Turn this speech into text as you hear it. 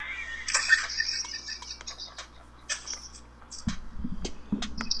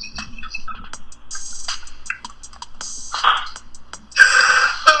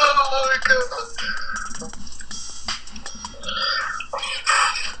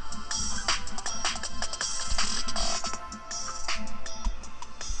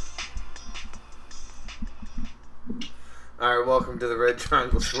All right, welcome to the Red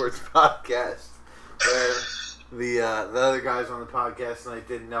Triangle Sports Podcast, where the other guys on the podcast tonight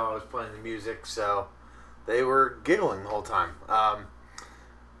didn't know I was playing the music, so they were giggling the whole time.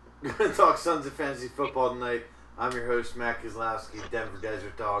 We're going to talk Sons of Fantasy Football tonight. I'm your host, Matt Kozlowski, Denver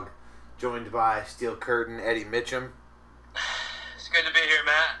Desert Dog, joined by Steel Curtain, Eddie Mitchum. It's good to be here,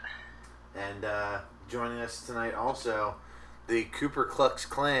 Matt. And joining us tonight also, the Cooper Klux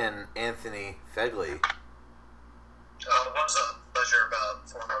Klan, Anthony Fegley. It was a pleasure about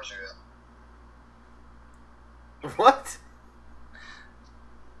 4 hours ago. What?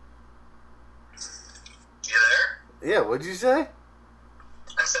 You there? Yeah, what'd you say?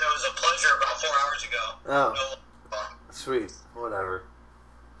 I said it was a pleasure about 4 hours ago. Oh, sweet. Whatever.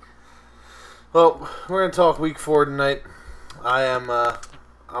 Well, we're going to talk week 4 tonight. I'm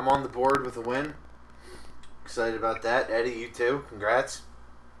on the board with a win. Excited about that. Eddie, you too. Congrats.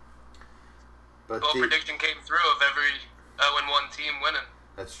 But Bold prediction came through of every 0-1 team winning.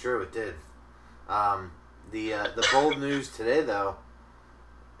 That's true, it did. The bold news today, though,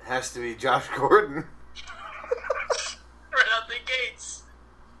 has to be Josh Gordon. Right out the gates.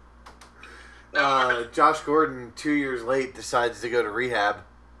 Josh Gordon, 2 years late, decides to go to rehab.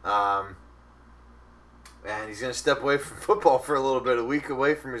 And he's going to step away from football for a little bit, a week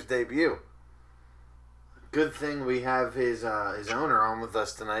away from his debut. Good thing we have his owner on with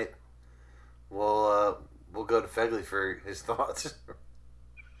us tonight. We'll go to Fegley for his thoughts.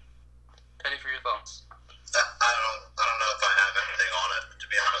 Penny, for your thoughts. I don't know if I have anything on it, to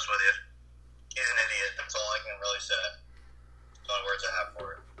be honest with you. He's an idiot. That's all I can really say. That's the only words I have for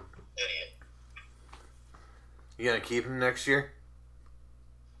it. Idiot. You going to keep him next year?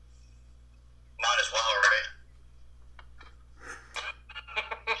 Might as well, right?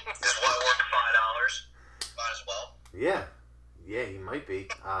 Is what worth $5? Might as well. Yeah, he might be.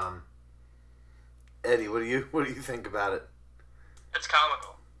 Eddie, what do you think about it? It's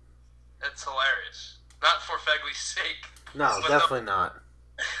comical. It's hilarious. Not for Fegley's sake. No, definitely not.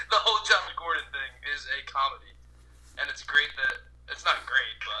 The whole Josh Gordon thing is a comedy. And it's great that, it's not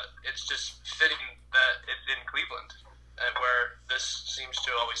great, but it's just fitting that it's in Cleveland, and where this seems to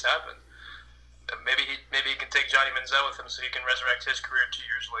always happen. Maybe he can take Johnny Manziel with him so he can resurrect his career 2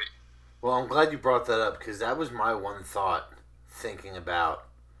 years late. Well, I'm glad you brought that up, because that was my one thought thinking about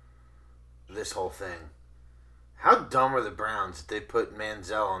this whole thing. How dumb are the Browns that they put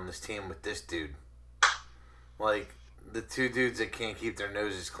Manziel on this team with this dude? Like, the two dudes that can't keep their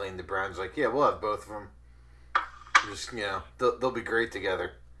noses clean, the Browns like, yeah, we'll have both of them. Just, they'll be great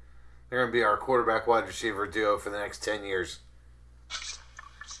together. They're going to be our quarterback wide receiver duo for the next 10 years.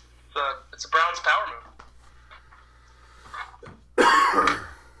 It's a Browns power move.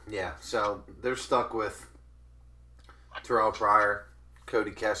 Yeah, so they're stuck with Terrell Pryor,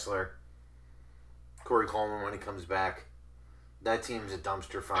 Cody Kessler, Corey Coleman when he comes back. That team's a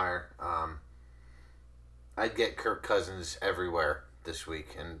dumpster fire. I'd get Kirk Cousins everywhere this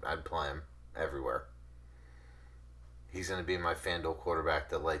week, and I'd play him everywhere. He's going to be my FanDuel quarterback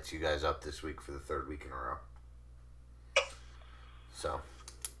that lights you guys up this week for the 3rd week in a row. So,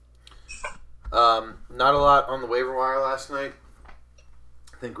 not a lot on the waiver wire last night.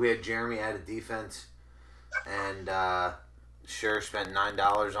 I think we had Jeremy added defense, and Sure spent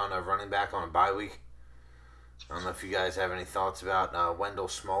 $9 on a running back on a bye week. I don't know if you guys have any thoughts about Wendell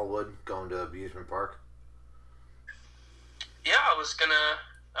Smallwood going to Amusement Park. Yeah, I was gonna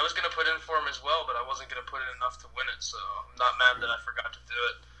put in for him as well, but I wasn't gonna put in enough to win it, so I'm not mad that I forgot to do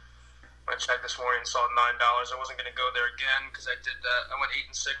it. When I checked this morning and saw $9, I wasn't gonna go there again because I did that. I went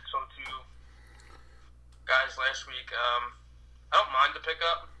 8-6 on 2 guys last week. I don't mind the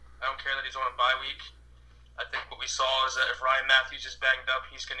pickup. I don't care that he's on a bye week. I think what we saw is that if Ryan Matthews is banged up,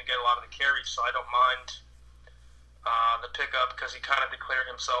 he's going to get a lot of the carries, so I don't mind the pickup because he kind of declared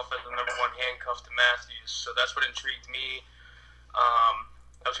himself as the number 1 handcuff to Matthews. So that's what intrigued me.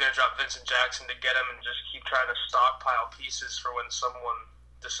 I was going to drop Vincent Jackson to get him and just keep trying to stockpile pieces for when someone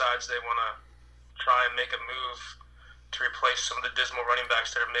decides they want to try and make a move to replace some of the dismal running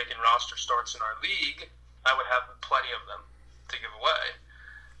backs that are making roster starts in our league. I would have plenty of them to give away.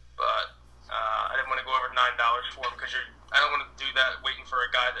 But I didn't want to go over $9 for him because I don't want to do that waiting for a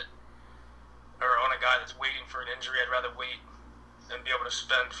guy on a guy that's waiting for an injury. I'd rather wait and be able to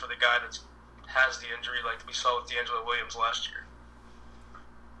spend for the guy that has the injury like we saw with D'Angelo Williams last year.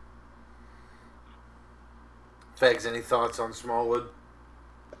 Fegs, any thoughts on Smallwood?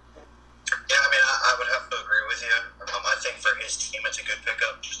 Yeah, I mean, I would have to agree with you. I think for his team, it's a good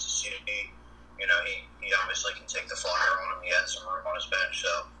pickup just to see he obviously can take the flyer on him. He had some room on his bench,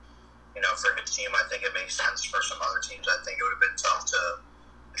 so for his team, I think it makes sense. For some other teams, I think it would have been tough to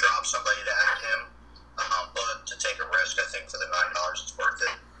drop somebody to add him. But to take a risk, I think for the $9, it's worth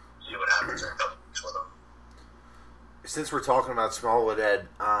it. See what happens in a couple weeks with him. Since we're talking about Smallwood, Ed,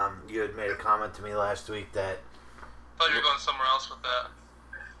 you had made a comment to me last week that... I thought you were going somewhere else with that.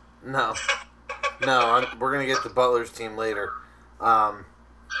 No. We're going to get to Butler's team later.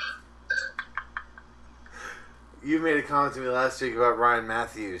 You made a comment to me last week about Ryan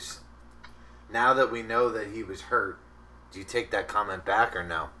Matthews. Now that we know that he was hurt, do you take that comment back or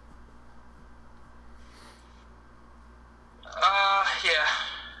no? Yeah,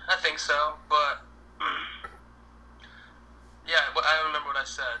 I think so, but yeah, I don't remember what I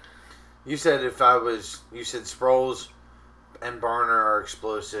said. You said you said Sproles and Barner are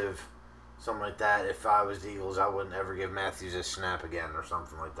explosive, something like that. If I was the Eagles, I wouldn't ever give Matthews a snap again or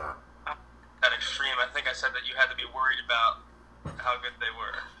something like that. That extreme, I think I said that you had to be worried about how good they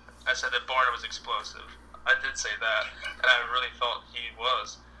were. I said that Barner was explosive. I did say that, and I really thought he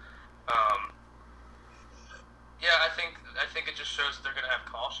was. Yeah, I think it just shows that they're going to have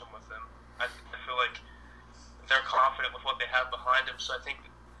caution with him. I feel like they're confident with what they have behind him, so I think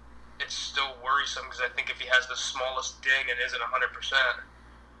it's still worrisome because I think if he has the smallest ding and isn't 100%,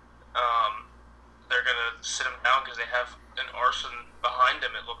 they're going to sit him down because they have an arson behind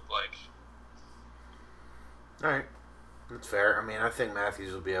him, it looked like. All right. That's fair. I mean, I think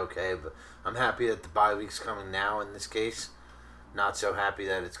Matthews will be okay, but I'm happy that the bye week's coming now in this case. Not so happy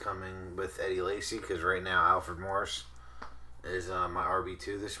that it's coming with Eddie Lacy because right now Alfred Morris is my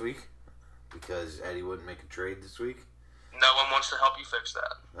RB2 this week because Eddie wouldn't make a trade this week. No one wants to help you fix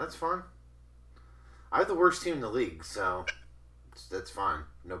that. That's fine. I have the worst team in the league, so that's fine.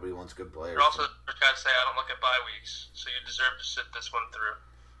 Nobody wants good players. You're also the first guy to say I don't look at bye weeks, so you deserve to sit this one through.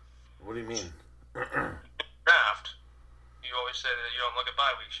 What do you mean? Draft. You always say that you don't look at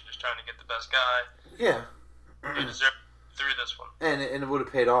bye weeks. You're just trying to get the best guy. Yeah. You deserve through this one. And it would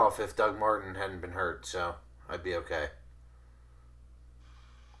have paid off if Doug Martin hadn't been hurt, so I'd be okay.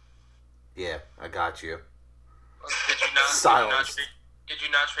 Yeah, I got you. Did you not? Silence. Did you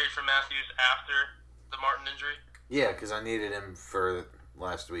not trade for Matthews after the Martin injury? Yeah, because I needed him for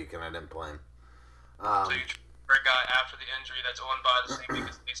last week and I didn't play him. So you traded for a guy after the injury that's on by the same week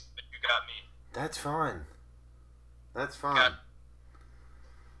as you got me. That's fine. That's fine. Got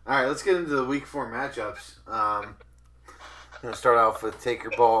All right, let's get into the Week 4 matchups. I'm going to start off with Take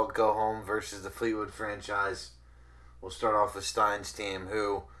Your Ball, Go Home versus the Fleetwood franchise. We'll start off with Stein's team,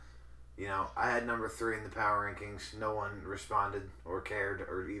 who, I had number 3 in the power rankings. No one responded or cared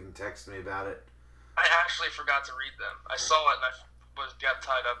or even texted me about it. I actually forgot to read them. I saw it and I got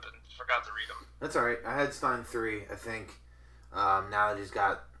tied up and forgot to read them. That's all right. I had Stein 3, I think. Now that he's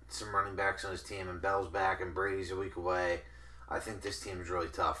got some running backs on his team and Bell's back and Brady's a week away, I think this team is really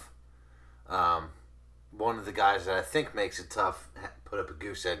tough. One of the guys that I think makes it tough put up a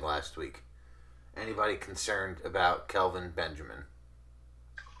goose egg last week. Anybody concerned about Kelvin Benjamin?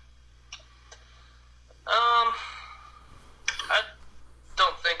 I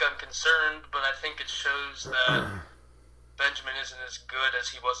don't think I'm concerned, but I think it shows that Benjamin isn't as good as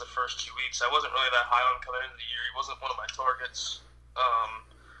he was the first 2 weeks. I wasn't really that high on him coming into the year. He wasn't one of my targets.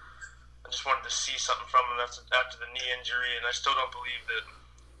 I just wanted to see something from him after the knee injury, and I still don't believe that,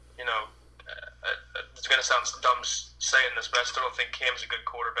 it's going to sound dumb saying this, but I still don't think Cam's a good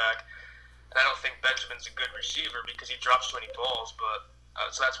quarterback, and I don't think Benjamin's a good receiver because he drops too many balls, but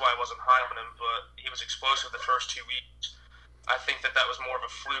so that's why I wasn't high on him, but he was explosive the first 2 weeks. I think that was more of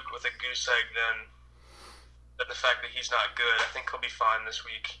a fluke with a goose egg than the fact that he's not good. I think he'll be fine this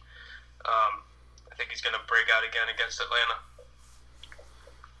week. I think he's going to break out again against Atlanta.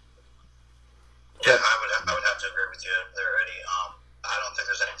 Yeah, I would have to agree with you there, Eddie. I don't think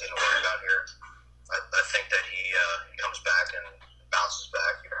there's anything to worry about here. I think that he comes back and bounces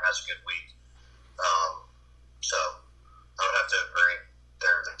back here, has a good week. So I would have to agree.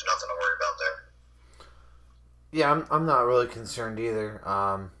 There's nothing to worry about there. Yeah, I'm not really concerned either.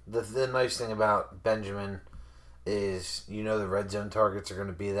 The nice thing about Benjamin is the red zone targets are going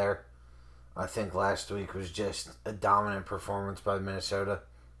to be there. I think last week was just a dominant performance by Minnesota.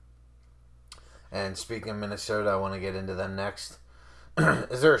 And speaking of Minnesota, I want to get into them next.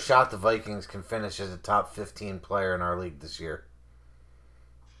 Is there a shot the Vikings can finish as a top 15 player in our league this year?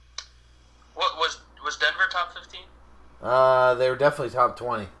 What was Denver top 15? They were definitely top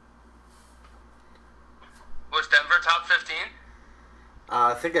 20. Was Denver top 15?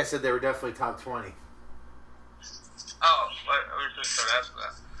 I think I said they were definitely top 20. Oh, we were just going to ask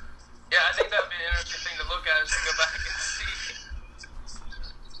that. Yeah, I think that would be an interesting thing to look at is to go back and see.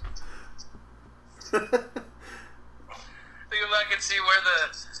 To go back and see where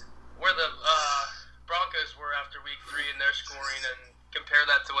the Broncos were after week 3 in their scoring and compare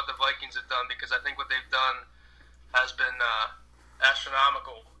that to what the Vikings have done, because I think what they've done has been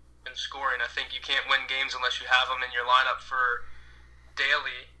astronomical in scoring. I think you can't win games unless you have them in your lineup for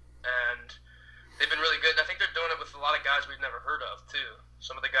daily, and they've been really good. And I think they're doing it with a lot of guys we've never heard of, too.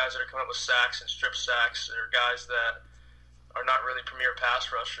 Some of the guys that are coming up with sacks and strip sacks are guys that are not really premier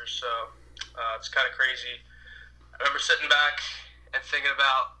pass rushers, so it's kind of crazy. I remember sitting back and thinking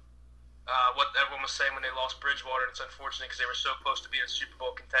about what everyone was saying when they lost Bridgewater, and it's unfortunate because they were so close to being a Super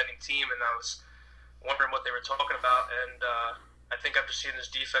Bowl contending team, and I was wondering what they were talking about. And I think after seeing this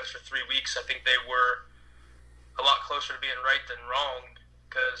defense for 3 weeks, I think they were a lot closer to being right than wrong,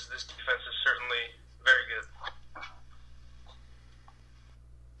 because this defense is certainly very good.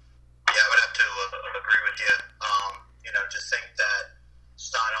 Yeah, I would have to agree with you. To think that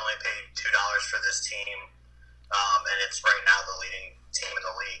Stein only paid $2 for this team, and it's right now the leading team in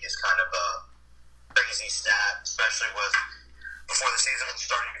the league is kind of a crazy stat, especially with before the season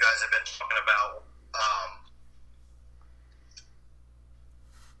started. You guys have been talking about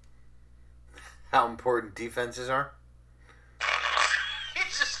how important defenses are. He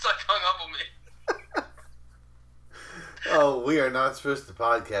just hung up on me. Oh, we are not supposed to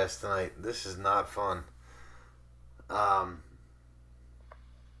podcast tonight. This is not fun.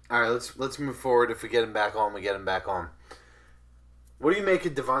 All right, let's move forward. If we get him back on, we get him back on. What do you make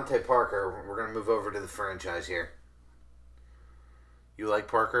of Devontae Parker? We're gonna move over to the franchise here. You like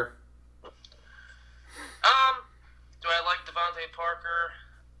Parker? Do I like Devontae Parker?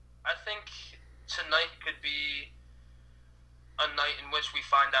 I think tonight could be a night in which we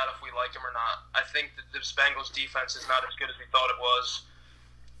find out if we like him or not. I think that the Bengals defense is not as good as we thought it was.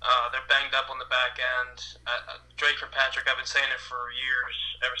 They're banged up on the back end. Drake Kirkpatrick, I've been saying it for years,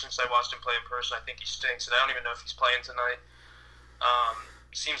 ever since I watched him play in person. I think he stinks, and I don't even know if he's playing tonight.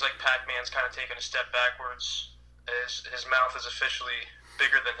 Seems like Pac-Man's kind of taken a step backwards. His mouth is officially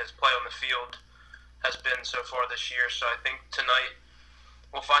bigger than his play on the field has been so far this year. So I think tonight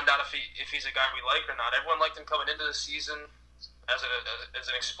we'll find out if he's a guy we like or not. Everyone liked him coming into the season as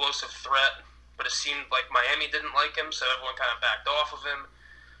an explosive threat, but it seemed like Miami didn't like him, so everyone kind of backed off of him.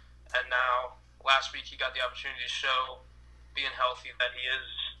 And now, last week, he got the opportunity to show, being healthy, that he is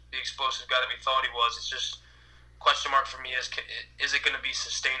the explosive guy that we thought he was. It's just, question mark for me is it going to be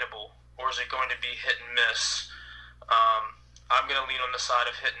sustainable, or is it going to be hit and miss? I'm going to lean on the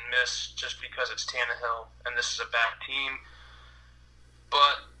side of hit and miss just because it's Tannehill, and this is a bad team.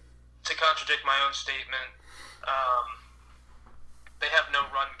 But to contradict my own statement, they have no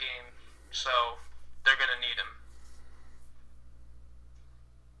run game, so they're going to need him.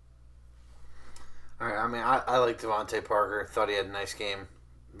 All right, I mean, I like Devontae Parker. Thought he had a nice game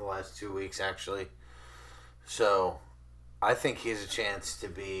the last 2 weeks, actually. So, I think he has a chance to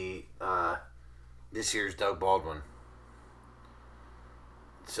be this year's Doug Baldwin.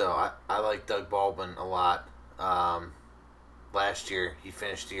 So, I like Doug Baldwin a lot. Last year, he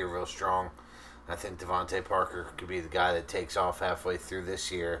finished the year real strong. I think Devontae Parker could be the guy that takes off halfway through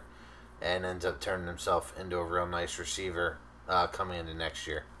this year and ends up turning himself into a real nice receiver coming into next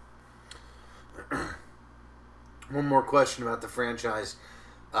year. One more question about the franchise.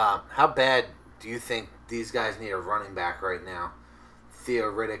 How bad do you think these guys need a running back right now?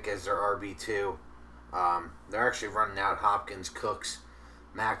 Theo Riddick as their RB2. They're actually running out Hopkins, Cooks,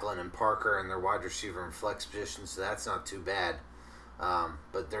 Macklin, and Parker in their wide receiver and flex positions, so that's not too bad.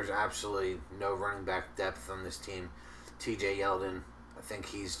 But there's absolutely no running back depth on this team. TJ Yeldon, I think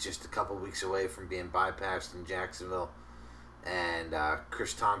he's just a couple weeks away from being bypassed in Jacksonville. And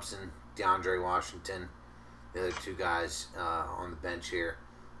Chris Thompson, DeAndre Washington, the other two guys on the bench here.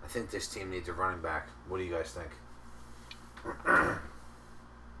 I think this team needs a running back. What do you guys think?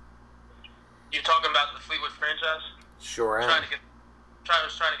 You talking about the Fleetwood franchise? Sure am. I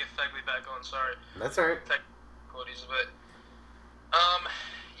was trying to get Fegley back on. Sorry. That's all right. Difficulties, but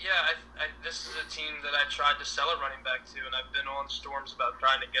this is a team that I tried to sell a running back to, and I've been on storms about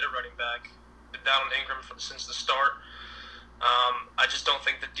trying to get a running back. Been down on Ingram since the start. I just don't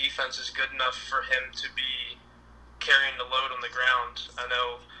think the defense is good enough for him to be carrying the load on the ground. I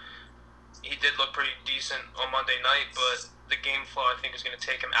know he did look pretty decent on Monday night, but the game flow I think is going to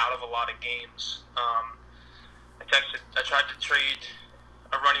take him out of a lot of games. I tried to trade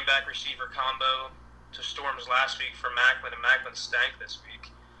a running back receiver combo to Storms last week for Macklin, and Macklin stank this week.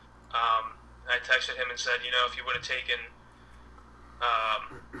 I texted him and said, if you would have taken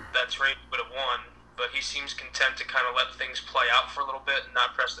that trade, you would have won. But he seems content to kind of let things play out for a little bit and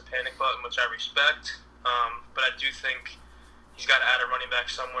not press the panic button, which I respect. But I do think he's got to add a running back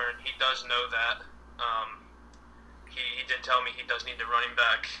somewhere, and he does know that. He did tell me he does need a running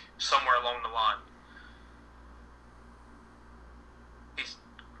back somewhere along the line.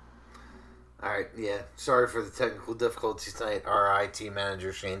 All right, yeah. Sorry for the technical difficulties tonight. Our IT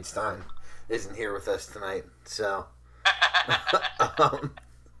manager, Shane Stein, isn't here with us tonight. So, um,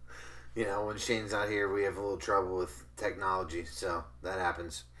 when Shane's not here, we have a little trouble with technology. So, that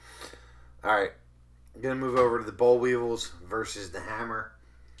happens. All right. I'm going to move over to the Boll Weevils versus the Hammer.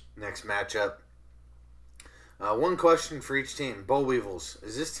 Next matchup. One question for each team. Boll Weevils,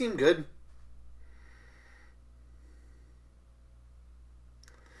 is this team good?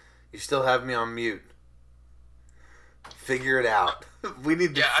 You still have me on mute. Figure it out. We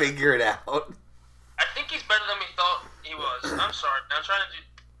need to figure it out. I think he's better than we thought he was. I'm sorry. I'm trying to do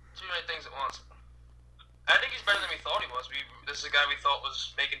too many things at once. I think he's better than we thought he was. This is a guy we thought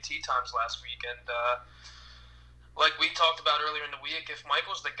was making tee times last week. And like we talked about earlier in the week, if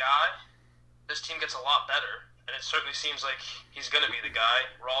Michael's the guy, this team gets a lot better. And it certainly seems like he's going to be the guy.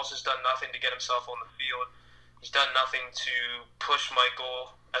 Rawls has done nothing to get himself on the field. He's done nothing to push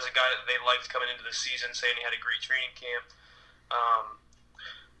Michael as a guy that they liked coming into the season, saying he had a great training camp.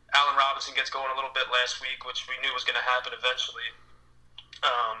 Allen Robinson gets going a little bit last week, which we knew was going to happen eventually.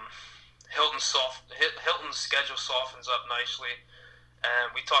 Hilton's schedule softens up nicely.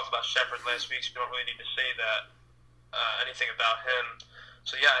 And we talked about Shepard last week, so we don't really need to say anything about him.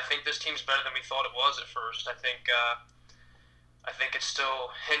 So, yeah, I think this team's better than we thought it was at first. I think it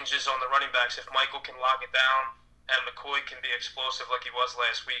still hinges on the running backs. If Michael can lock it down and McCoy can be explosive like he was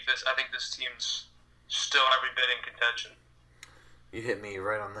last week, I think this team's still every bit in contention. You hit me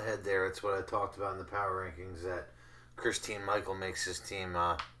right on the head there. It's what I talked about in the power rankings, that Christine Michael makes this team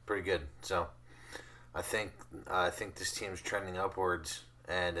pretty good. So I think this team's trending upwards,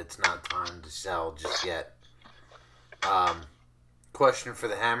 and it's not time to sell just yet. Question for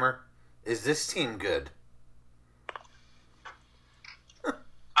the Hammer: is this team good?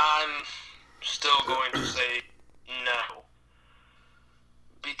 I'm still going to say no.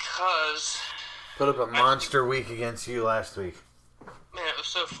 Because... Put up a monster week against you last week. Man, it was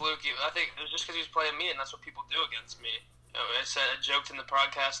so fluky. I think it was just because he was playing me, and that's what people do against me. I joked in the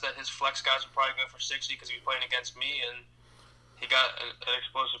podcast that his flex guys would probably go for 60 because he was playing against me, and he got an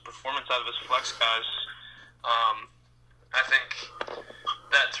explosive performance out of his flex guys. I think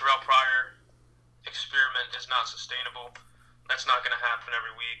that Terrell Pryor experiment is not sustainable. That's not going to happen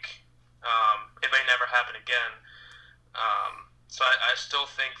every week. It may never happen again. So I still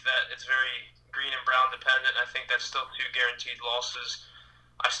think that it's very Green and Brown dependent. I think that's still 2 guaranteed losses.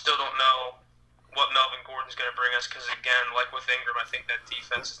 I still don't know what Melvin Gordon's going to bring us because, again, like with Ingram, I think that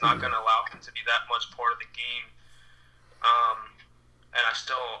defense is not going to allow him to be that much part of the game. And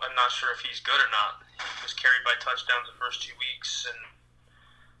I'm not sure if he's good or not. He was carried by touchdowns the first 2 weeks, and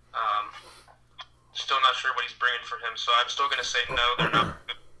still not sure what he's bringing for him. So I'm still going to say no, they're not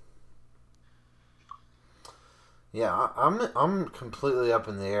good. Yeah, I'm completely up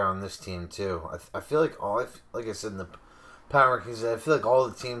in the air on this team too. I feel like like I said in the power rankings, I feel like all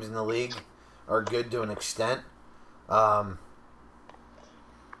the teams in the league are good to an extent. But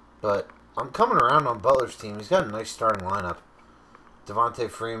I'm coming around on Butler's team. He's got a nice starting lineup. Devontae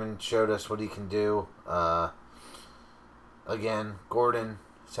Freeman showed us what he can do. Again, Gordon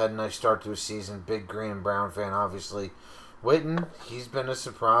has had a nice start to his season. Big Green and Brown fan, obviously. Witten, he's been a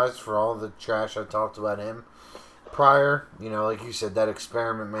surprise for all the trash I talked about him. Pryor, like you said, that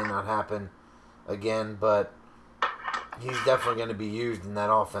experiment may not happen again, but he's definitely going to be used in that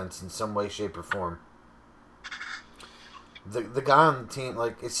offense in some way, shape, or form. The guy on the team,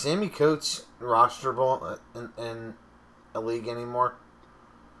 is Sammy Coates rosterable in a league anymore?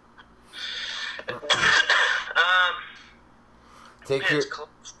 Take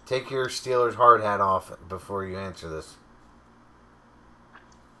your Steelers hard hat off before you answer this.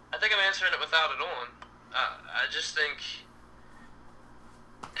 I think I'm answering it without it on. I just think,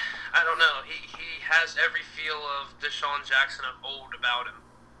 I don't know, he has every feel of Deshaun Jackson of old about him.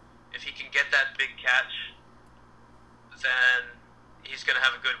 If he can get that big catch, then he's going to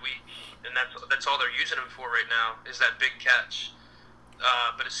have a good week. And that's all they're using him for right now, is that big catch.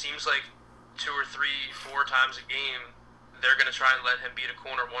 But it seems like 2 or 3, 4 times a game, they're going to try and let him beat a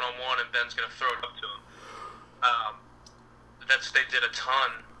corner one-on-one, and Ben's going to throw it up to him. They did a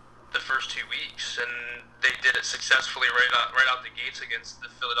ton the first 2 weeks, and they did it successfully right out the gates against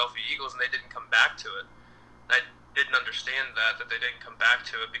the Philadelphia Eagles, and they didn't come back to it. I didn't understand that they didn't come back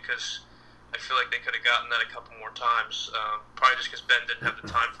to it, because I feel like they could have gotten that a couple more times, probably just because Ben didn't have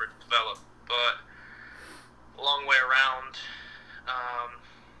the time for it to develop. But a long way around,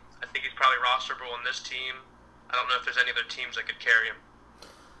 I think he's probably rosterable on this team. I don't know if there's any other teams that could carry him.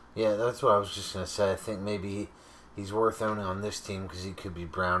 Yeah, that's what I was just going to say. I think maybe he's worth owning on this team because he could be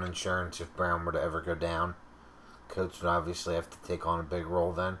Brown insurance if Brown were to ever go down. Coach would obviously have to take on a big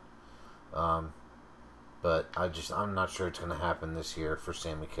role then. But I'm not sure it's going to happen this year for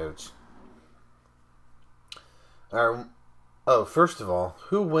Sammy Coates. First of all,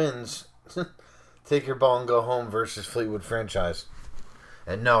 who wins Take Your Ball and Go Home versus Fleetwood Franchise?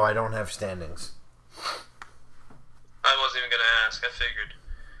 And no, I don't have standings. I wasn't even going to ask. I figured.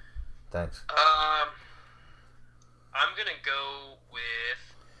 Thanks. I'm going to go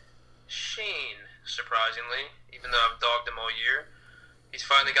with Shane, surprisingly, even though I've dogged him all year. He's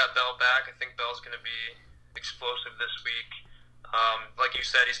finally got Bell back. I think Bell's going to be explosive this week. Like you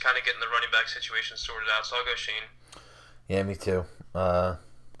said, he's kind of getting the running back situation sorted out, so I'll go Shane. Yeah, me too.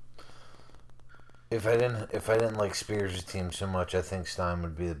 If I didn't like Spears' team so much, I think Stein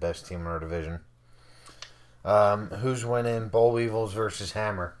would be the best team in our division. Who's winning Boll Weevils versus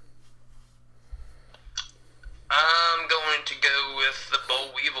Hammer? I'm going to go with the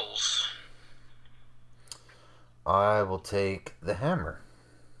Boll Weevils. I will take the Hammer.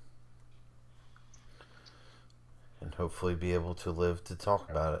 And hopefully be able to live to talk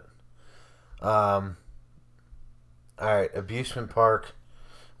about it. Alright, Abusement Park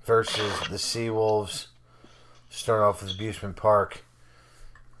versus the Seawolves. Start off with Abusement Park.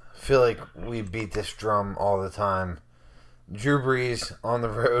 I feel like we beat this drum all the time. Drew Brees on the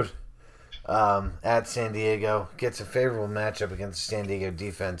road at San Diego. Gets a favorable matchup against the San Diego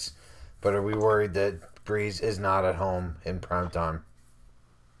defense. But are we worried that Brees is not at home in prime time?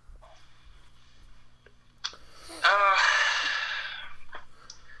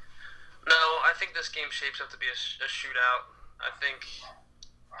 No, I think this game shapes up to be a shootout. I think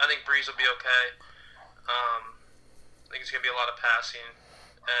Brees will be okay. I think it's going to be a lot of passing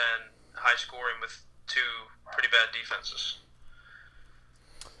and high scoring with two pretty bad defenses.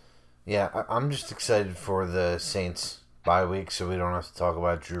 Yeah, I'm just excited for the Saints bye week so we don't have to talk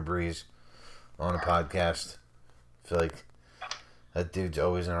about Drew Brees on a podcast. I feel like that dude's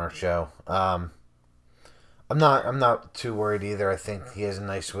always in our show. I'm not too worried either. I think he has a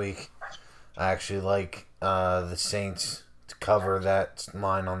nice week. I actually like the Saints to cover that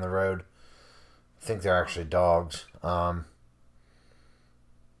line on the road. I think they're actually dogs. I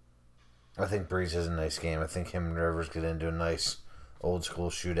think Brees has a nice game. I think him and Rivers get into a nice old school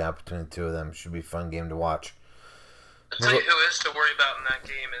shootout between the two of them. Should be a fun game to watch. I'll tell you who is to worry about in that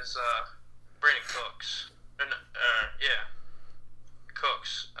game is Brandon Cooks.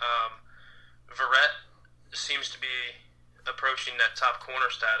 Cooks. Verrett seems to be approaching that top corner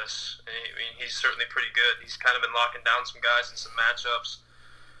status. I mean, he's certainly pretty good. He's kind of been locking down some guys in some matchups.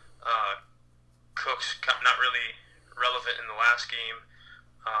 Cooks not really relevant in the last game.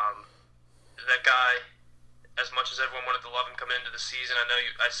 That guy, as much as everyone wanted to love him coming into the season, I know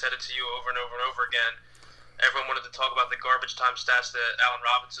I said it to you over and over and over again. Everyone wanted to talk about the garbage time stats that Allen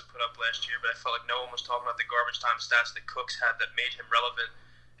Robinson put up last year, but I felt like no one was talking about the garbage time stats that Cooks had that made him relevant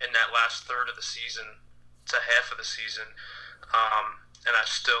in that last third of the season to half of the season. And I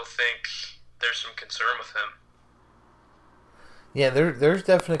still think there's some concern with him. Yeah, there's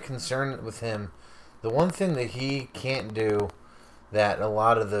definite concern with him. The one thing that he can't do that a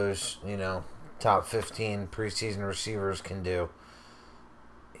lot of those, top 15 preseason receivers can do,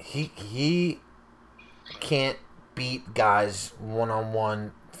 he can't beat guys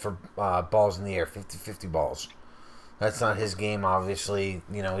one-on-one for balls in the air, 50-50 balls. That's not his game, obviously.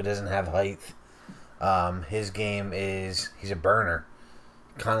 He doesn't have height. His game is, he's a burner.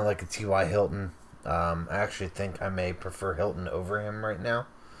 Kind of like a T.Y. Hilton. I actually think I may prefer Hilton over him right now.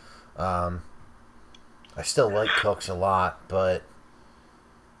 I still like Cooks a lot, but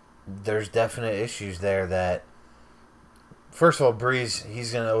there's definite issues there that, first of all, Brees,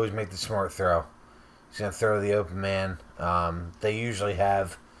 he's going to always make the smart throw. He's going to throw the open man. They usually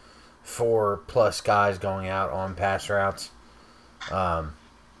have 4+ guys going out on pass routes.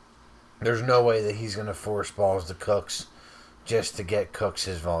 There's no way that he's going to force balls to Cooks just to get Cooks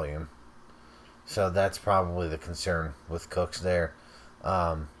his volume. So that's probably the concern with Cooks there.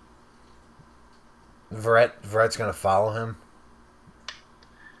 Verrett's going to follow him.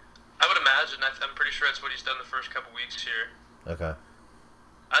 I would imagine. I'm pretty sure that's what he's done the first couple weeks here. Okay.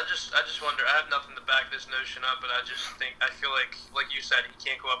 I just wonder. I have nothing to back this notion up, but I feel like you said, he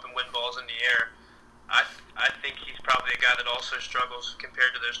can't go up and win balls in the air. I think he's probably a guy that also struggles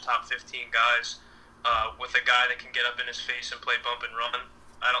compared to those top 15 guys with a guy that can get up in his face and play bump and run.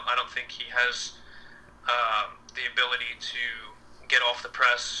 I don't think he has the ability to get off the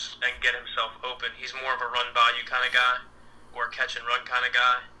press and get himself open. He's more of a run by you kind of guy or catch and run kind of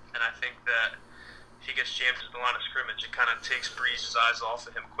guy, and I think that if he gets jammed at the line of scrimmage, it kind of takes Brees' eyes off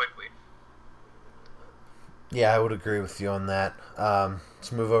of him quickly. Yeah, I would agree with you on that.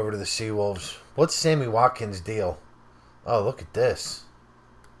 Let's move over to the Seawolves. What's Sammy Watkins' deal? Oh, look at this.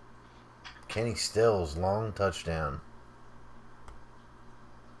 Kenny Stills, long touchdown.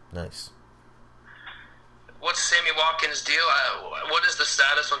 Nice. What's Sammy Watkins' deal? What is the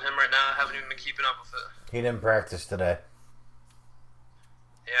status on him right now? I haven't even been keeping up with it. He didn't practice today.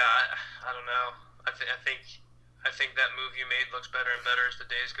 Yeah, I don't know. I think that move you made looks better and better as the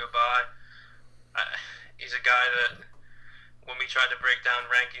days go by. He's a guy that, when we tried to break down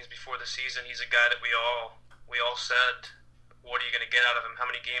rankings before the season, he's a guy that we all said, what are you going to get out of him? How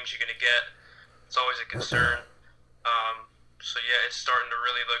many games are you going to get? It's always a concern. So yeah, it's starting to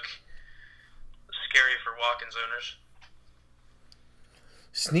really look scary for Watkins owners.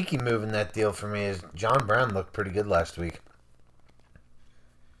 Sneaky move in that deal for me is John Brown looked pretty good last week.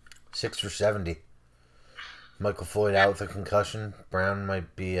 6 for 70. Michael Floyd out with a concussion. Brown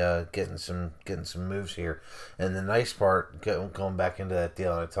might be getting some moves here. And the nice part, going back into that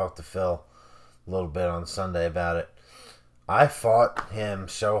deal, and I talked to Phil a little bit on Sunday about it. I fought him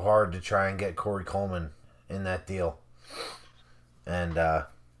so hard to try and get Corey Coleman in that deal. And it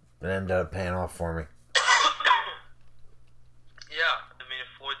ended up paying off for me. Yeah, I mean, if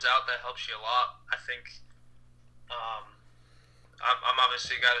Floyd's out, that helps you a lot. I think I'm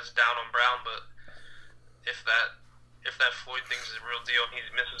obviously a guy that's down on Brown, but if that Floyd thing is a real deal and he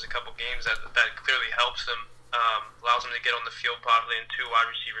misses a couple games, that clearly helps him, allows him to get on the field probably in 2 wide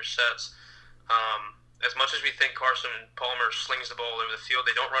receiver sets. As much as we think Carson Palmer slings the ball over the field,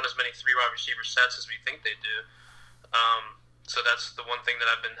 they don't run as many 3 wide receiver sets as we think they do. So that's the one thing that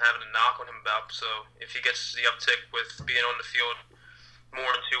I've been having to knock on him about. So if he gets the uptick with being on the field more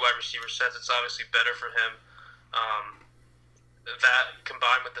in 2 wide receiver sets, it's obviously better for him. That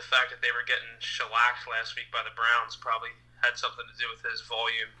combined with the fact that they were getting shellacked last week by the Browns probably had something to do with his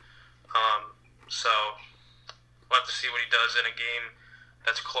volume. So we'll have to see what he does in a game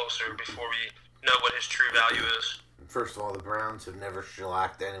that's closer before we know what his true value is. First of all, the Browns have never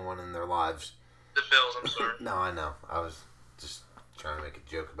shellacked anyone in their lives. The Bills, I'm sorry. No, I know. I was just trying to make a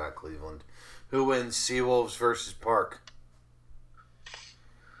joke about Cleveland. Who wins, Seawolves versus Park?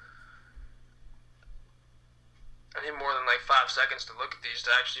 I need more than 5 seconds to look at these to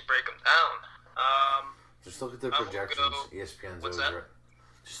actually break them down. Just look at the projections. ESPN's What's always that? right.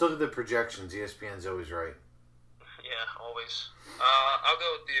 Just look at the projections. ESPN's always right. Yeah, always. I'll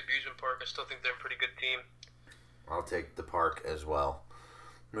go with the Abusement Park. I still think they're a pretty good team. I'll take the Park as well.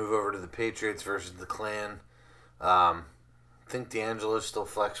 Move over to the Patriots versus the Clan. Think D'Angelo's still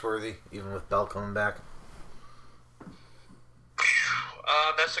flex-worthy, even with Bell coming back?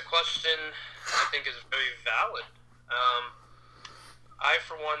 That's a question I think is very valid. I,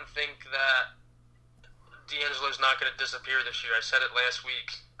 for one, think that D'Angelo's not going to disappear this year. I said it last week.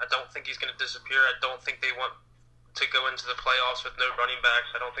 I don't think he's going to disappear. I don't think they want to go into the playoffs with no running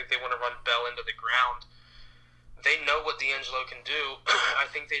backs. I don't think they want to run Bell into the ground. They know what D'Angelo can do. I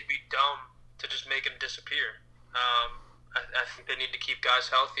think they'd be dumb to just make him disappear. I think they need to keep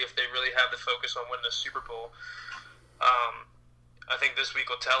guys healthy if they really have the focus on winning the Super Bowl. I think this week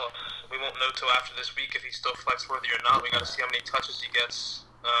will tell us. We won't know till after this week if he's still flex-worthy or not. We got to see how many touches he gets,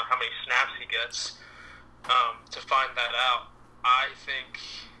 how many snaps he gets, to find that out. I think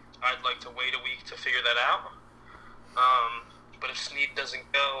I'd like to wait a week to figure that out. But if Snead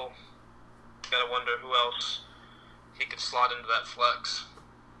doesn't go, you got to wonder who else he could slot into that flex.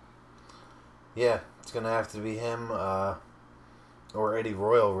 Yeah, it's going to have to be him or Eddie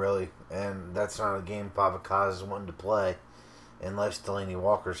Royal, really. And that's not a game Papa Kaz is wanting to play. Unless Delaney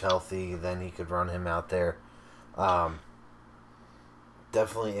Walker's healthy, then he could run him out there.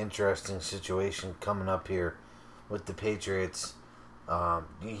 Definitely interesting situation coming up here with the Patriots.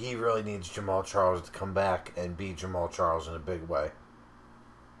 He really needs Jamal Charles to come back and beat Jamal Charles in a big way.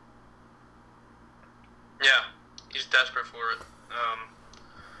 Yeah, he's desperate for it.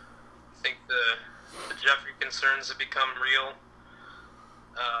 I think the Jeffrey concerns have become real.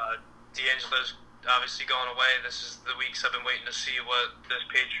 D'Angelo's obviously going away. This is the weeks I've been waiting to see what this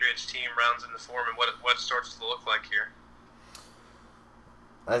Patriots team rounds into form and what it starts to look like here.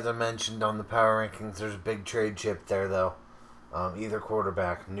 As I mentioned on the power rankings, there's a big trade chip there, though. Either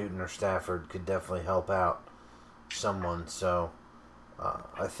quarterback, Newton or Stafford, could definitely help out someone. So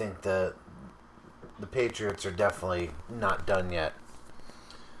I think that the Patriots are definitely not done yet.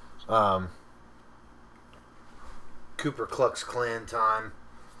 Cooper Klux Klan time.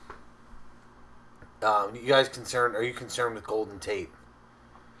 You guys concerned? Are you concerned with Golden Tate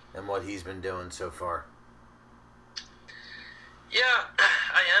and what he's been doing so far? Yeah,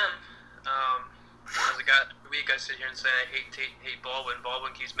 I am. As a guy, every week I sit here and say I hate Tate, hate Baldwin.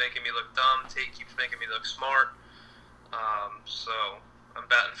 Baldwin keeps making me look dumb. Tate keeps making me look smart. So I'm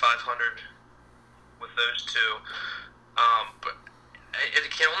batting 500 with those two. But it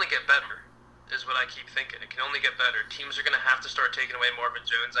can only get better. is what I keep thinking. It can only get better. Teams are going to have to start taking away Marvin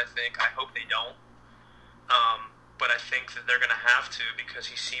Jones, I think. I hope they don't. But I think that they're going to have to because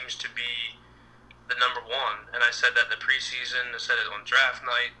he seems to be the number one. And I said that in the preseason. I said it on draft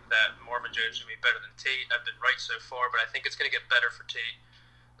night that Marvin Jones would be better than Tate. I've been right so far, but I think it's going to get better for Tate.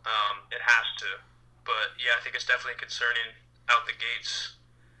 It has to. But, yeah, I think it's definitely concerning out the gates.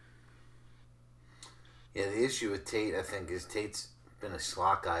 Yeah, the issue with Tate, I think, is Tate's been a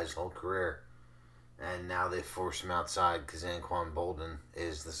slot guy his whole career. And now they force him outside because Anquan Bolden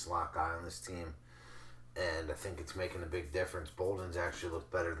is the slot guy on this team. And I think it's making a big difference. Bolden's actually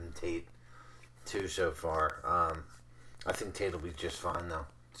looked better than Tate, too, so far. I think Tate will be just fine, though.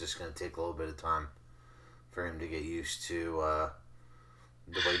 It's just going to take a little bit of time for him to get used to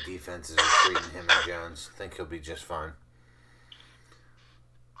the way defenses are treating him and Jones. I think he'll be just fine.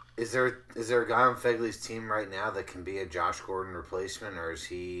 Is there a guy on Fegley's team right now that can be a Josh Gordon replacement, or is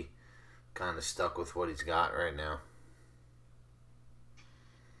he kind of stuck with what he's got right now?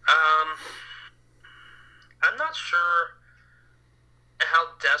 I'm not sure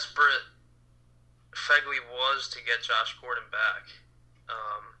how desperate Fegley was to get Josh Gordon back.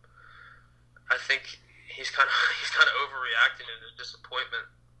 I think he's kind of overreacting in his disappointment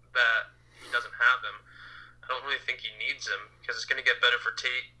that he doesn't have him. I don't really think he needs him because it's going to get better for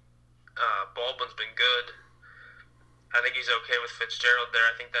Tate. Baldwin's been good. I think he's okay with Fitzgerald there.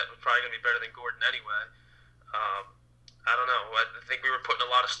 I think that was probably going to be better than Gordon anyway. I don't know. I think we were putting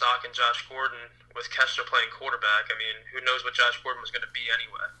a lot of stock in Josh Gordon with Kessler playing quarterback. I mean, who knows what Josh Gordon was going to be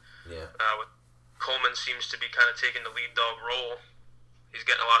anyway. Yeah. With Coleman seems to be kind of taking the lead dog role. He's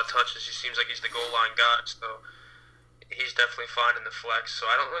getting a lot of touches. He seems like he's the goal line guy. So he's definitely fine in the flex. So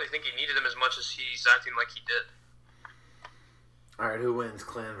I don't really think he needed him as much as he's acting like he did. All right, who wins,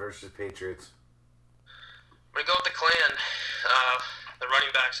 Clan versus Patriots? I'm going to go with the Clan. The running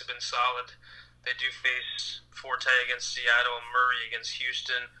backs have been solid. They do face Forte against Seattle and Murray against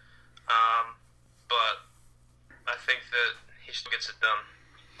Houston. But I think that he still gets it done.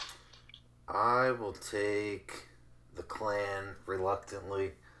 I will take the Clan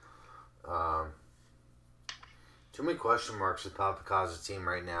reluctantly. Too many question marks with Papakaza's team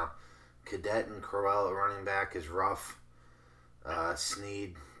right now. Cadet and Crowell at running back is rough.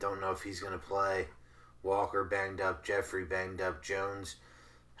 Snead, don't know if he's going to play. Walker banged up. Jeffrey banged up. Jones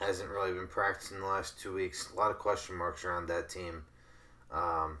hasn't really been practicing the last 2 weeks. A lot of question marks around that team.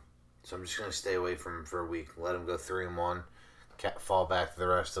 So I'm just going to stay away from him for a week. Let him go 3-1. Fall back to the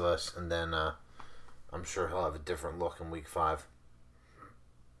rest of us. And then I'm sure he'll have a different look in week 5.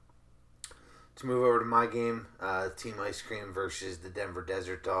 Let's move over to my game. Team Ice Cream versus the Denver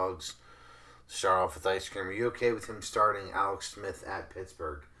Desert Dogs. Start off with Ice Cream. Are you okay with him starting Alex Smith at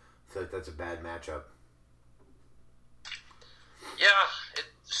Pittsburgh? I feel like that's a bad matchup. Yeah, it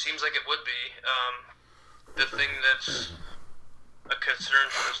seems like it would be. The thing that's a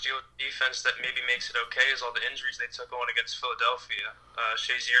concern for the Steelers defense that maybe makes it okay is all the injuries they took on against Philadelphia.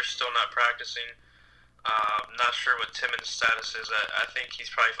 Shazier's still not practicing. Not sure what Timmons' status is. I think he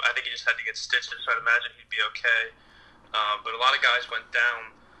just had to get stitches, so I'd imagine he'd be okay. But a lot of guys went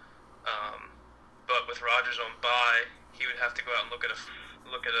down. But with Rodgers on bye, he would have to go out and look at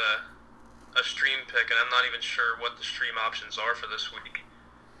a stream pick, and I'm not even sure what the stream options are for this week.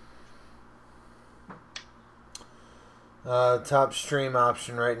 Top stream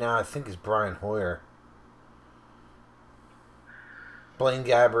option right now, I think, is Brian Hoyer. Blaine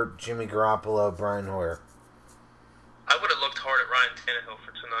Gabbert, Jimmy Garoppolo, Brian Hoyer. I would have looked hard at Ryan Tannehill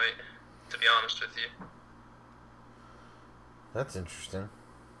for tonight, to be honest with you. That's interesting.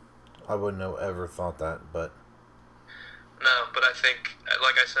 I wouldn't have ever thought that, but... No, but I think,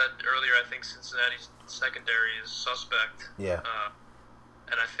 like I said earlier, I think Cincinnati's secondary is suspect. Yeah.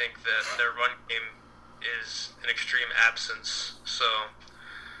 And I think that their run game is an extreme absence. So,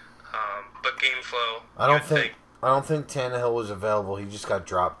 but game flow. I don't think Tannehill was available. He just got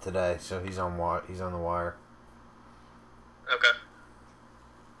dropped today, so he's on the wire. Okay.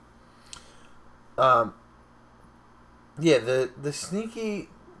 Yeah, the sneaky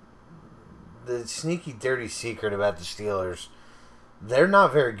dirty secret about the Steelers, they're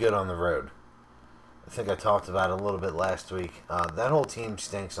not very good on the road. I think I talked about it a little bit last week. That whole team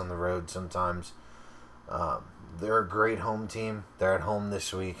stinks on the road sometimes. They're a great home team. They're at home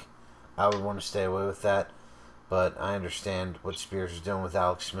this week. I would want to stay away with that, but I understand what Spears is doing with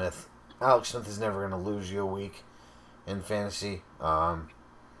Alex Smith. Alex Smith is never going to lose you a week in fantasy, and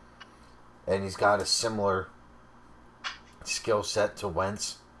he's got a similar skill set to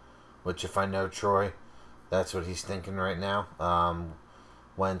Wentz, which if I know Troy, that's what he's thinking right now.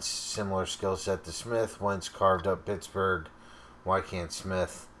 Wentz, similar skill set to Smith. Wentz carved up Pittsburgh. Why can't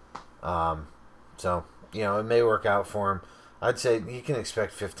Smith? So, it may work out for him. I'd say he can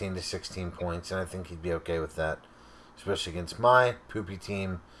expect 15 to 16 points, and I think he'd be okay with that, especially against my poopy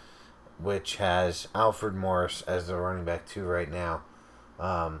team, which has Alfred Morris as the running back 2 right now.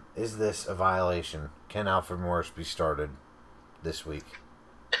 Is this a violation? Can Alfred Morris be started this week?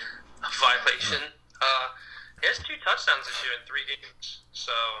 A violation? He has 2 touchdowns this year in 3 games.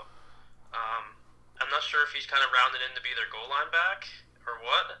 So, I'm not sure if he's kind of rounded in to be their goal line back or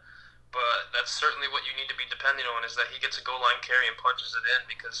what, but that's certainly what you need to be depending on, is that he gets a goal line carry and punches it in,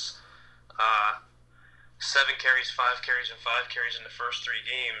 because 7 carries, 5 carries, and 5 carries in the first 3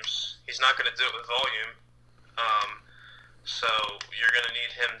 games, he's not going to do it with volume. So you're going to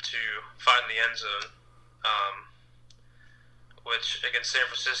need him to find the end zone, which against San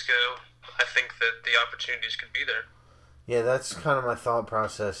Francisco, I think that the opportunities could be there. Yeah, that's kind of my thought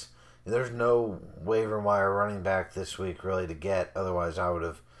process. There's no waiver wire running back this week really to get. Otherwise, I would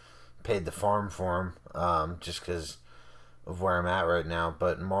have paid the farm for him just because of where I'm at right now.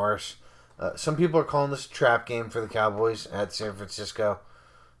 But Morris, some people are calling this a trap game for the Cowboys at San Francisco.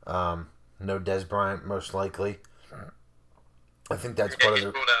 No Dez Bryant, most likely. I think that's part of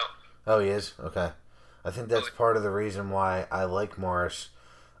the... Ruled out. Oh, he is? Okay. I think that's part of the reason why I like Morris.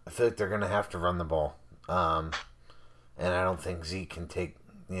 I feel like they're going to have to run the ball. And I don't think Zeke can take,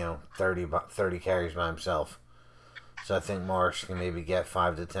 30 carries by himself. So I think Morris can maybe get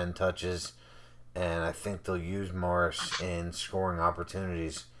 5 to 10 touches. And I think they'll use Morris in scoring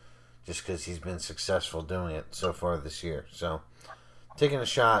opportunities just because he's been successful doing it so far this year. So, taking a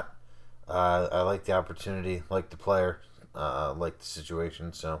shot. I like the opportunity, like the player, like the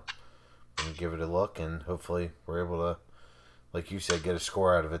situation. So, I'm going to give it a look, and hopefully we're able to, like you said, get a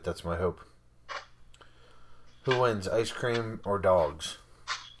score out of it. That's my hope. Who wins, ice cream or dogs?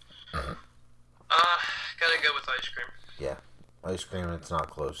 Gotta go with ice cream. Yeah, ice cream, it's not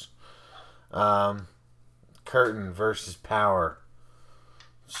close. Curtain versus Power.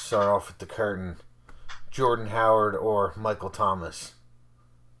 Start off with the curtain. Jordan Howard or Michael Thomas?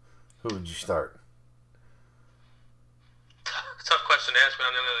 Who would you start? Tough question to ask when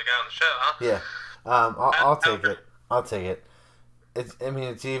I'm the only other guy on the show, huh? Yeah. I'll take it. I'll take it.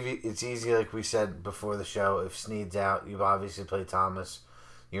 It's easy, like we said before the show. If Snead's out, you've obviously played Thomas.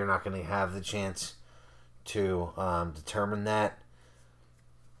 You're not going to have the chance to determine that.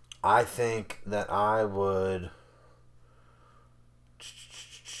 I think that I would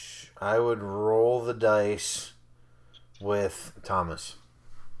roll the dice with Thomas.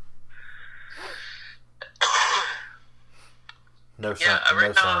 Right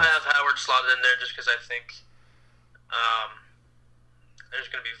now I have Howard slotted in there just because I think there's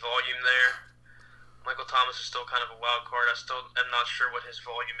going to be volume there. Michael Thomas is still kind of a wild card. I still am not sure what his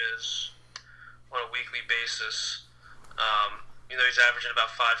volume is on a weekly basis. He's averaging about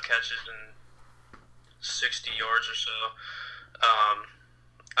 5 catches and 60 yards or so.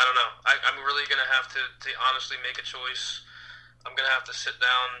 I don't know. I'm really going to have to honestly make a choice. I'm going to have to sit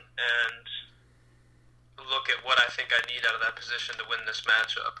down and look at what I think I need out of that position to win this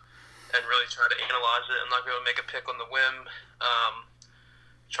matchup and really try to analyze it. I'm not going to make a pick on the whim.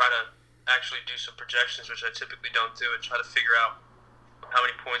 Try to actually do some projections, which I typically don't do, and try to figure out how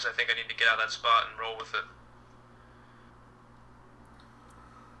many points I think I need to get out of that spot and roll with it.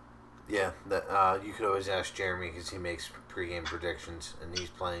 Yeah, you could always ask Jeremy because he makes pregame predictions, and he's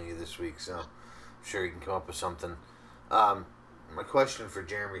playing you this week, so I'm sure he can come up with something. My question for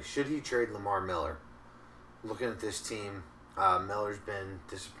Jeremy, should he trade Lamar Miller? Looking at this team, Miller's been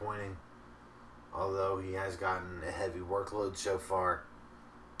disappointing, although he has gotten a heavy workload so far.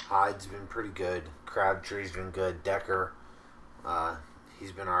 Hyde's been pretty good. Crabtree's been good. Decker,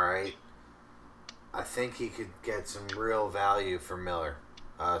 he's been all right. I think he could get some real value for Miller,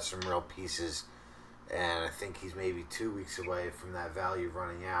 some real pieces, and I think he's maybe 2 weeks away from that value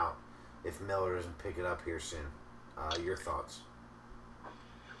running out if Miller doesn't pick it up here soon. Your thoughts?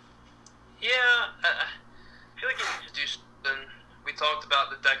 Yeah, I feel like he needs to do something. We talked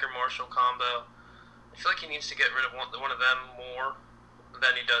about the Decker-Marshall combo. I feel like he needs to get rid of one of them more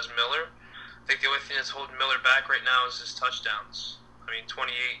than he does Miller. I think the only thing that's holding Miller back right now is his touchdowns. 28,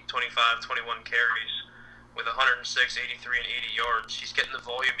 25, 21 carries with 106, 83, and 80 yards. He's getting the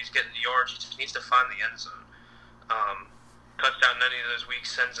volume. He's getting the yards. He just needs to find the end zone. Touchdown in any of those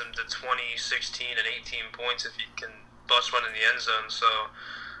weeks sends him to 20, 16, and 18 points if he can bust one in the end zone. So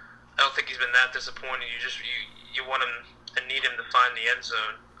I don't think he's been that disappointing. You want him and need him to find the end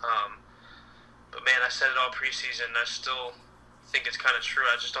zone. But man, I said it all preseason. I still think it's kind of true.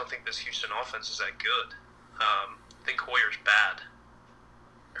 I just don't think this Houston offense is that good. I think Hoyer's bad.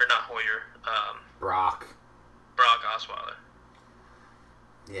 Or not Hoyer. Brock Osweiler.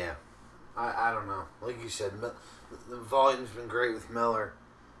 Yeah. I don't know. Like you said, the volume's been great with Miller,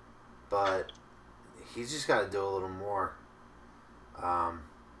 but he's just got to do a little more.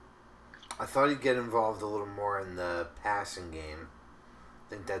 I thought he'd get involved a little more in the passing game. I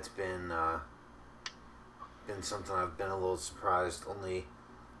think that's been something I've been a little surprised. Only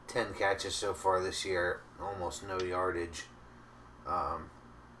 10 catches so far this year, almost no yardage.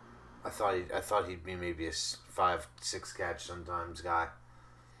 I thought he'd be maybe a 5-6 catch sometimes guy,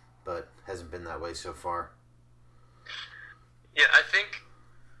 but hasn't been that way so far. Yeah, I think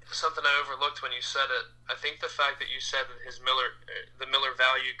something I overlooked when you said it. I think the fact that you said that the Miller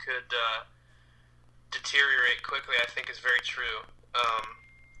value could deteriorate quickly, I think is very true.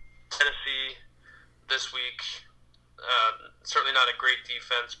 Tennessee this week, certainly not a great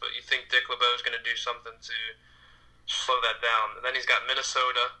defense, but you think Dick LeBeau is going to do something to slow that down. And then he's got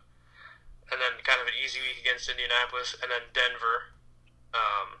Minnesota, and then kind of an easy week against Indianapolis, and then Denver.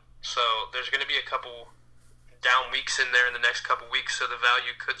 So there's going to be a couple down weeks in there in the next couple weeks, so the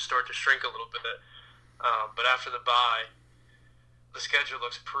value could start to shrink a little bit. But after the bye, the schedule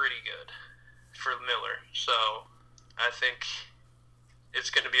looks pretty good for Miller. So I think it's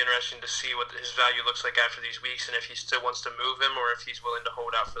going to be interesting to see what his value looks like after these weeks, and if he still wants to move him or if he's willing to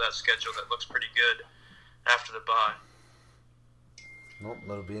hold out for that schedule that looks pretty good after the bye. Well,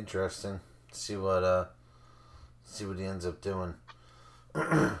 that'll be interesting. See what he ends up doing.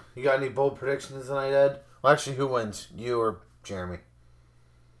 You got any bold predictions tonight, Ed? Well, actually, who wins? You or Jeremy?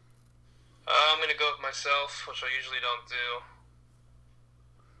 I'm going to go with myself, which I usually don't do.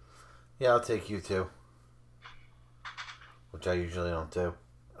 Yeah, I'll take you too. Which I usually don't do.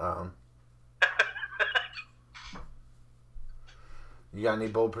 You got any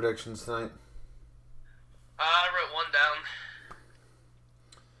bold predictions tonight? I wrote one down.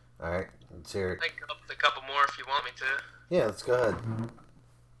 Alright, let's hear it. I can come up with a couple more if you want me to. Yeah, let's go ahead.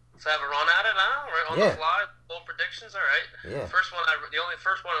 Let's have a run at it now. Right on the fly. Bold predictions. All right. Yeah. The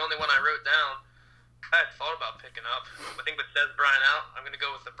only one I wrote down. I had thought about picking up. I think with Dez Bryant out, I'm going to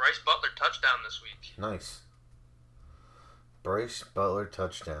go with the Bryce Butler touchdown this week. Nice. Bryce Butler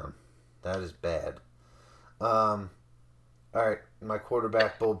touchdown. That is bad. All right, my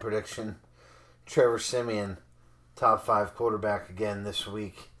quarterback bold prediction: Trevor Siemian, top 5 quarterback again this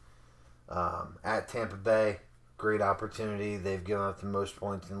week. At Tampa Bay. Great opportunity. They've given up the most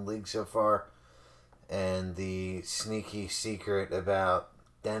points in the league so far. And the sneaky secret about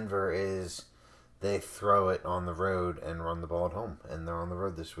Denver is they throw it on the road and run the ball at home. And they're on the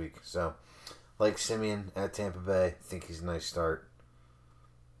road this week. So, like Siemian at Tampa Bay, I think he's a nice start.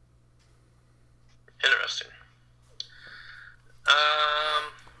 Interesting.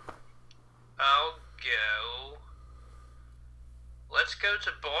 I'll go. Let's go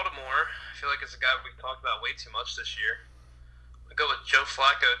to Baltimore. I feel like it's a guy we've talked about way too much this year. I'll go with Joe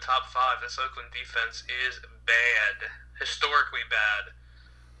Flacco, top 5. This Oakland defense is bad. Historically bad.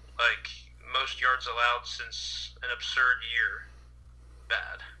 Like, most yards allowed since an absurd year.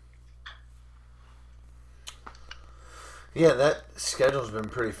 Bad. Yeah, that schedule's been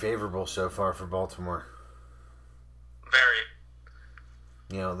pretty favorable so far for Baltimore. Very.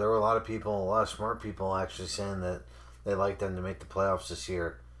 You know, there were a lot of smart people actually saying that they like them to make the playoffs this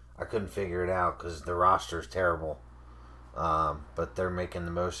year. I couldn't figure it out because the roster is terrible. But they're making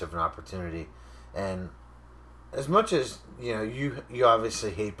the most of an opportunity. And as much as, you know, you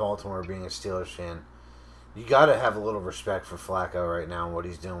obviously hate Baltimore being a Steelers fan, you got to have a little respect for Flacco right now and what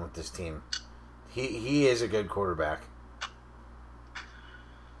he's doing with this team. He is a good quarterback.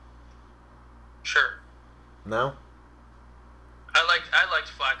 Sure. No? I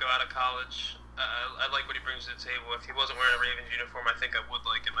liked Flacco out of college. I like what he brings to the table. If he wasn't wearing a Ravens uniform, I think I would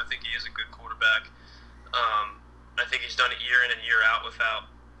like him. I think he is a good quarterback. I think he's done it year in and year out without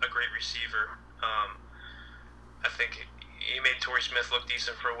a great receiver. I think he made Torrey Smith look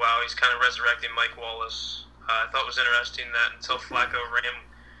decent for a while. He's kind of resurrecting Mike Wallace. I thought it was interesting that until Flacco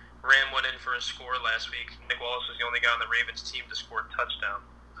Ram went in for a score last week, Mike Wallace was the only guy on the Ravens team to score a touchdown.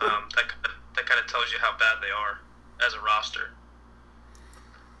 That kind of tells you how bad they are as a roster.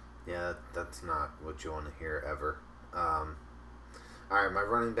 Yeah, that's not what you want to hear ever. All right, my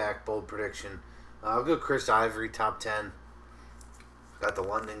running back bold prediction. I'll go Chris Ivory, top 10. Got the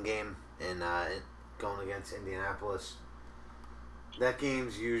London game and going against Indianapolis. That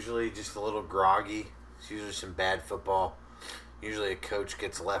game's usually just a little groggy. It's usually some bad football. Usually a coach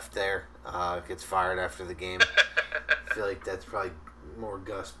gets left there, gets fired after the game. I feel like that's probably more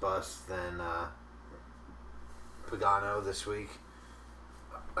Gus Bus than Pagano this week.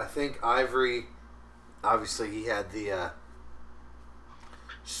 I think Ivory, obviously he had the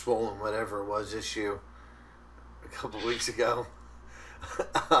swollen whatever it was issue a couple weeks ago.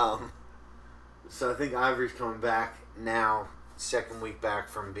 So I think Ivory's coming back now, second week back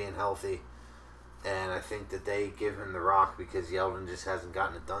from being healthy. And I think that they give him the rock because Yeldon just hasn't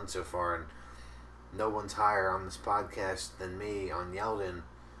gotten it done so far. And no one's higher on this podcast than me on Yeldon.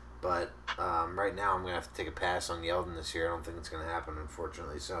 But right now I'm going to have to take a pass on Yeldon this year. I don't think it's going to happen,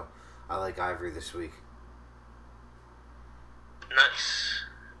 unfortunately. So I like Ivory this week. Nice.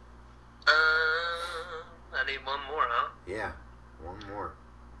 I need one more, huh? Yeah, one more.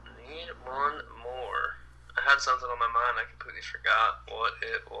 Need one more. I had something on my mind. I completely forgot what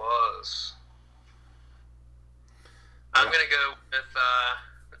it was. I'm going to go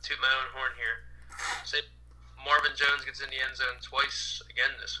with toot my own horn here. Say Marvin Jones gets in the end zone twice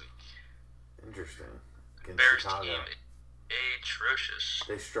again this week. Interesting. Against Bears Chicago. team atrocious.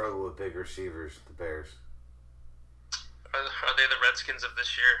 They struggle with big receivers, the Bears. Are they the Redskins of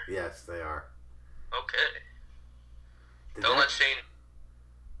this year? Yes, they are. Okay. Did Don't that- let Shane.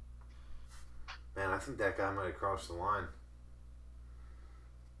 Man, I think that guy might have crossed the line.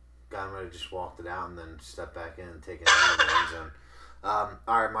 Guy might have just walked it out and then stepped back in and taken it out of the end zone.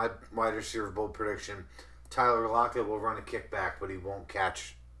 All right, my wide receiver bold prediction: Tyler Lockett will run a kickback, but he won't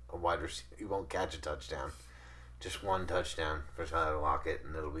catch a wide receiver. He won't catch a touchdown. Just one touchdown for Tyler Lockett,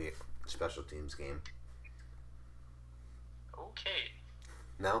 and it'll be a special teams game. Okay.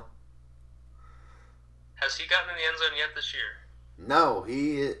 No, Has he gotten in the end zone yet this year? no,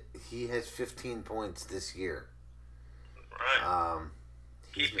 he has 15 points this year. Right.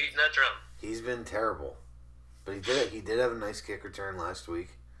 He's Keep beating that drum. He's been terrible, but he did have a nice kick return last week.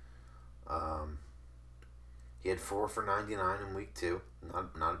 He had 4 for 99 in week 2.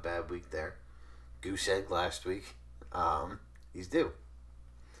 Not a bad week there. Goose egg last week. He's due.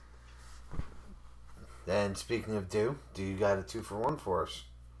 And speaking of due, do you got a 2 for 1 for us?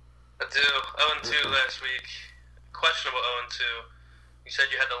 I do. 0-2 last week. Questionable 0-2. You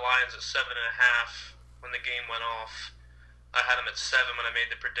said you had the Lions at 7.5 when the game went off. I had them at 7 when I made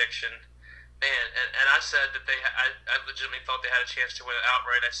the prediction. Man, and I said that I legitimately thought they had a chance to win it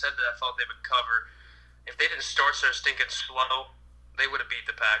outright. I said that I thought they would cover. If they didn't start so stinking slow, they would have beat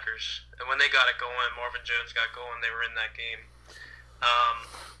the Packers. And when they got it going, Marvin Jones got going, they were in that game.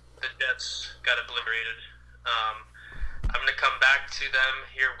 The Jets got obliterated. I'm going to come back to them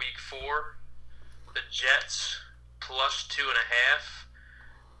here week 4. The Jets plus 2.5.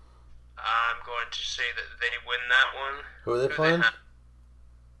 I'm going to say that they win that one. Who are they playing?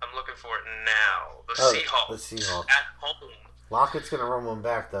 I'm looking for it now. The The Seahawks. Seahawks. At home. Lockett's going to run one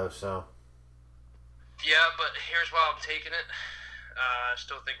back, though, so. Yeah, but here's why I'm taking it. I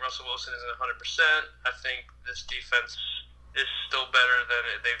still think Russell Wilson isn't 100%. I think this defense is still better than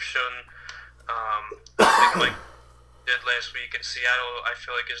they've shown. I think like did last week in Seattle, I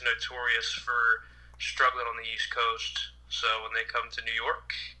feel like is notorious for struggling on the East Coast. So when they come to New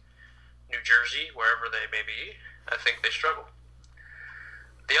York, New Jersey, wherever they may be, I think they struggle.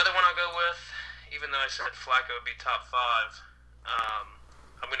 The other one I'll go with, even though I said Flacco would be top 5,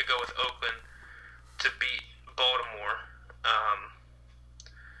 I'm going to go with Oakland to beat Baltimore.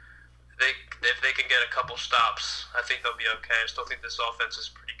 If they can get a couple stops, I think they'll be okay. I still think this offense is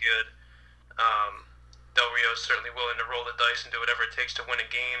pretty good. Del Rio is certainly willing to roll the dice and do whatever it takes to win a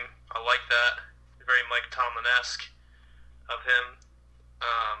game. I like that. Very Mike Tomlin-esque of him.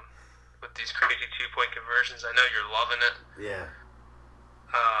 With these crazy 2-point conversions, I know you're loving it. Yeah.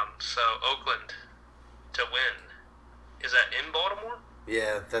 So Oakland to win. Is that in Baltimore?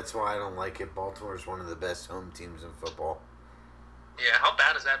 Yeah, that's why I don't like it. Baltimore's one of the best home teams in football. Yeah, how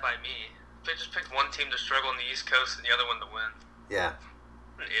bad is that by me? They just picked one team to struggle on the East Coast and the other one to win. Yeah.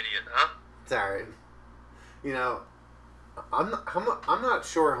 An idiot, huh? It's alright. You know, I'm not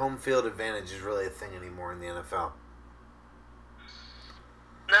sure home field advantage is really a thing anymore in the NFL.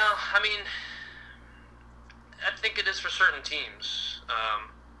 No, I mean, I think it is for certain teams.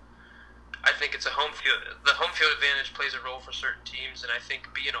 I think it's a home field. The home field advantage plays a role for certain teams, and I think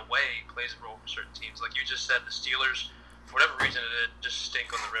being away plays a role for certain teams. Like you just said, the Steelers, for whatever reason, it just stink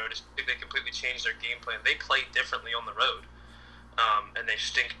on the road. I think they completely changed their game plan. They play differently on the road, and they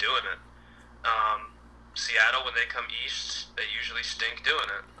stink doing it. Seattle, when they come east, they usually stink doing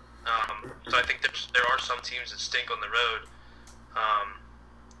it. So I think there are some teams that stink on the road.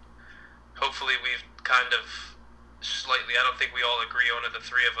 Hopefully we've kind of slightly, I don't think we all agree on it, the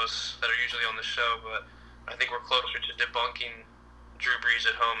three of us that are usually on the show, but I think we're closer to debunking Drew Brees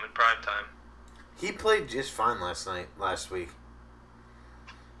at home in primetime. He played just fine last week.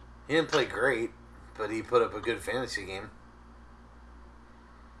 He didn't play great, but he put up a good fantasy game.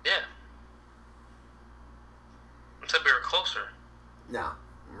 Yeah. I said we were closer. No,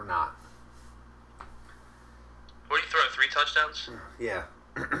 we're not. What do you throw, 3 touchdowns? Yeah.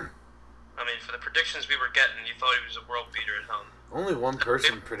 I mean, for the predictions we were getting, you thought he was a world beater at home. Only one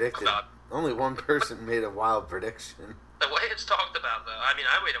person predicted. Only one person made a wild prediction. The way it's talked about, though, I mean,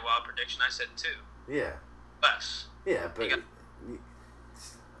 I made a wild prediction. I said 2. Yeah. Less. Yeah, but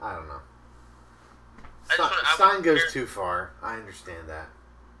I don't know. I Stein goes too far. I understand that.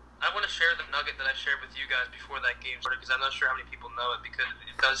 I want to share the nugget that I shared with you guys before that game started, because I'm not sure how many people know it, because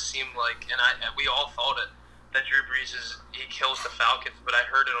it does seem like, and we all thought it, that Drew Brees he kills the Falcons, but I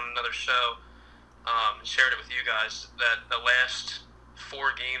heard it on another show, shared it with you guys, that the last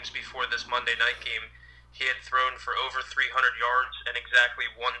 4 games before this Monday night game, he had thrown for over 300 yards and exactly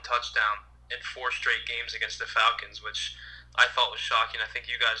 1 touchdown in 4 straight games against the Falcons, which I thought was shocking. I think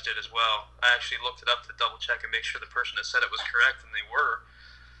you guys did as well. I actually looked it up to double check and make sure the person that said it was correct, and they were,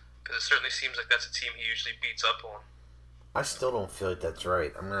 because it certainly seems like that's a team he usually beats up on. I still don't feel like that's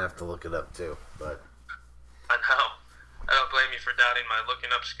right. I'm going to have to look it up too, but... I know. I don't blame you for doubting my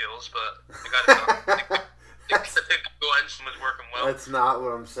looking up skills, but I got to the Google engine was working well. That's not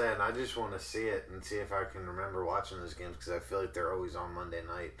what I'm saying. I just want to see it and see if I can remember watching those games, because I feel like they're always on Monday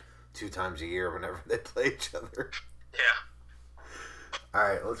night 2 times a year whenever they play each other. Yeah. All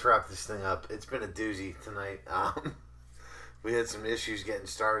right, let's wrap this thing up. It's been a doozy tonight. We had some issues getting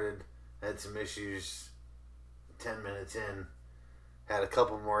started. Had some issues 10 minutes in. Had a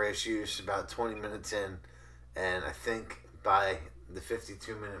couple more issues about 20 minutes in. And I think by the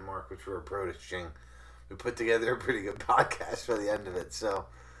 52-minute mark, which we're approaching, we put together a pretty good podcast for the end of it. So,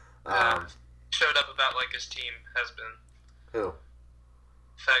 showed up about like his team has been. Who?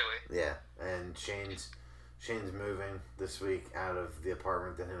 Fagley. Yeah, and Shane's moving this week out of the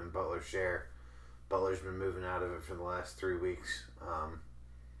apartment that him and Butler share. Butler's been moving out of it for the last 3 weeks.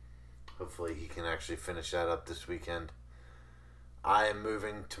 Hopefully he can actually finish that up this weekend. I am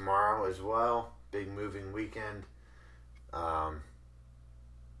moving tomorrow as well. Big moving weekend. Yeah,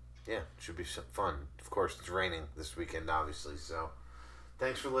 it should be some fun. Of course, it's raining this weekend, obviously. So,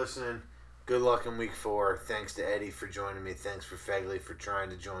 thanks for listening. Good luck in week 4. Thanks to Eddie for joining me. Thanks for Fegley for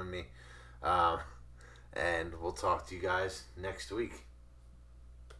trying to join me. And we'll talk to you guys next week.